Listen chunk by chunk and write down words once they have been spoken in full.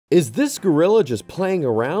Is this gorilla just playing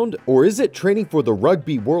around, or is it training for the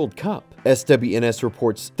Rugby World Cup? SWNS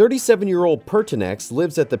reports 37-year-old Pertinax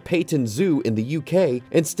lives at the Peyton Zoo in the UK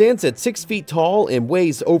and stands at 6 feet tall and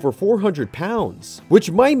weighs over 400 pounds,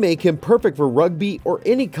 which might make him perfect for rugby or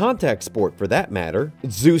any contact sport for that matter.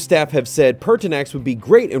 Zoo staff have said Pertinax would be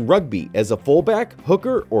great in rugby as a fullback,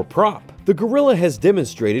 hooker, or prop. The gorilla has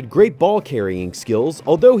demonstrated great ball carrying skills,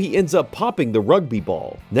 although he ends up popping the rugby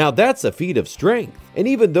ball. Now that's a feat of strength. And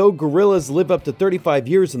even though gorillas live up to 35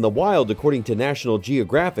 years in the wild according to National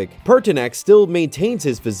Geographic, Pertinax still maintains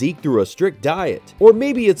his physique through a strict diet. Or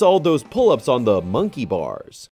maybe it's all those pull-ups on the monkey bars.